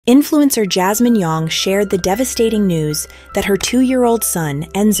Influencer Jasmine Yong shared the devastating news that her 2-year-old son,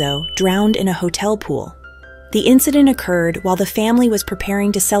 Enzo, drowned in a hotel pool. The incident occurred while the family was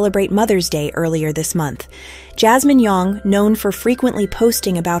preparing to celebrate Mother's Day earlier this month. Jasmine Yong, known for frequently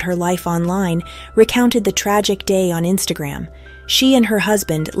posting about her life online, recounted the tragic day on Instagram. She and her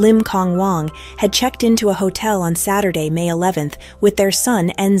husband, Lim Kong Wong, had checked into a hotel on Saturday, May 11th, with their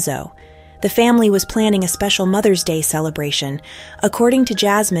son, Enzo. The family was planning a special Mother's Day celebration. According to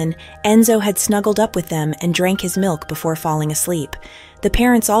Jasmine, Enzo had snuggled up with them and drank his milk before falling asleep. The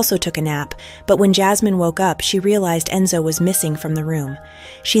parents also took a nap, but when Jasmine woke up, she realized Enzo was missing from the room.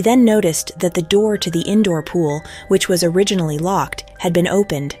 She then noticed that the door to the indoor pool, which was originally locked, had been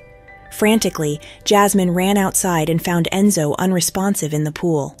opened. Frantically, Jasmine ran outside and found Enzo unresponsive in the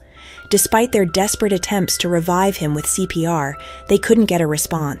pool. Despite their desperate attempts to revive him with CPR, they couldn't get a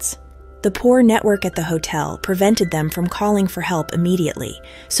response. The poor network at the hotel prevented them from calling for help immediately,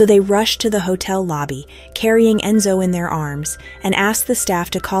 so they rushed to the hotel lobby, carrying Enzo in their arms, and asked the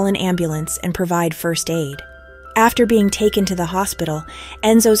staff to call an ambulance and provide first aid. After being taken to the hospital,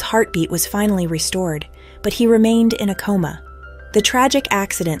 Enzo's heartbeat was finally restored, but he remained in a coma. The tragic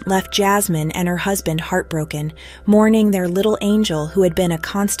accident left Jasmine and her husband heartbroken, mourning their little angel who had been a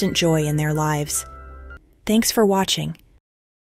constant joy in their lives. Thanks for watching.